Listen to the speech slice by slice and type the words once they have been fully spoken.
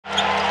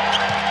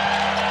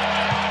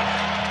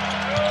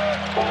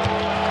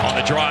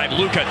the drive,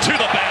 Luka to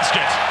the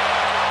basket.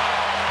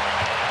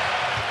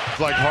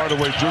 Like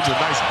Hardaway Jr.,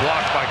 nice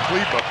block by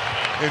Kleba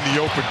in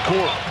the open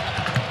court.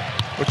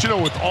 But you know,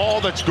 with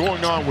all that's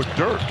going on with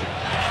Dirk,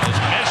 as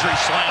Mesri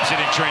slams it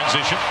in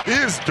transition,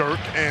 is Dirk,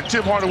 and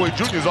Tim Hardaway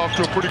Jr. is off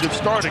to a pretty good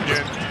start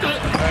again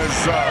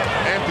as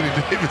Anthony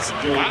Davis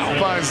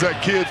finds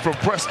that kid from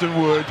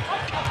Prestonwood.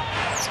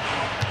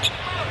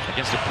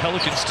 Against a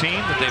Pelicans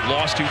team that they've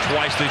lost to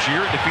twice this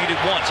year, defeated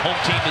once. Home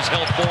team has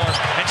held form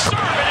and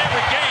serve in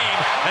every game,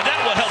 and that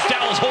will help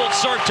Dallas hold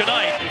serve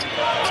tonight.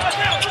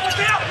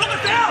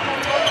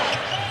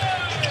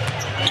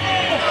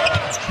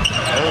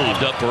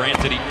 Lobbed up for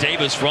Anthony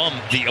Davis from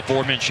the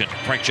aforementioned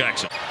Frank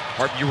Jackson.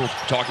 Harp, you were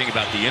talking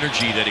about the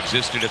energy that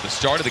existed at the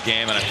start of the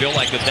game, and I feel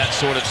like that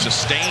sort of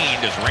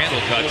sustained as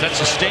Randall cuts. That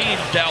sustained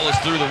Dallas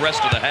through the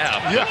rest of the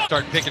half. Yeah.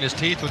 Start picking his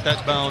teeth with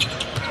that bone.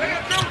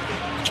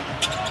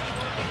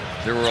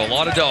 There were a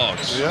lot of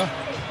dogs. Yeah.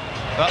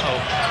 Uh-oh.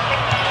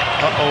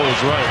 Uh-oh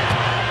is right.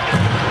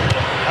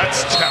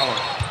 That's talent.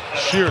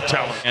 Sheer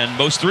talent. And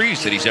most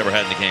threes that he's ever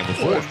had in the game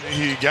before. Well,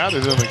 he got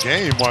it in a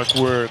game, Mark,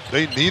 where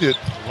they needed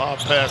a lob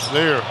pass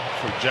there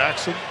for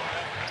Jackson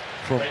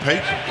from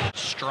Peyton.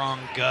 Strong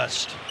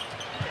gust.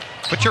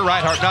 But you're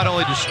right, Hart. Not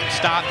only just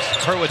stops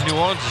hurt what New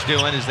Orleans is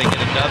doing is they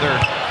get another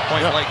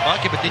point-blank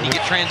bucket, but then you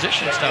get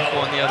transition stuff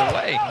going the other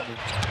way.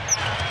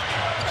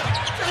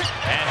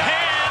 And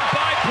hand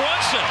by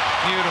Brunson.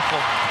 Beautiful.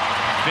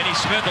 Finney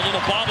Smith, a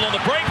little bobble on the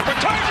break,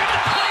 returns it to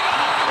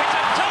Cleveland. It's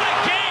a tight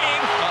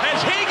game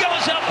as he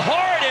goes up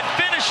hard and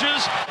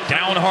finishes.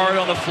 Down hard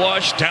on the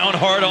flush, down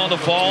hard on the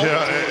fall.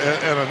 Yeah,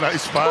 and a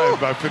nice five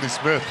by Finney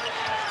Smith.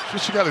 That's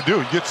what you got to do.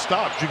 You get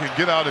stopped. You can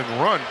get out and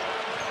run.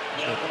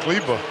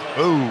 Kleba.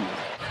 Oh.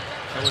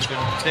 That would have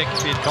been thick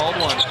if he had called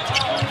one.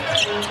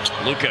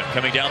 Luka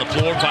coming down the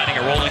floor, finding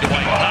a rolling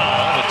Dwight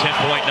Powell with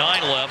 10.9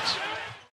 left.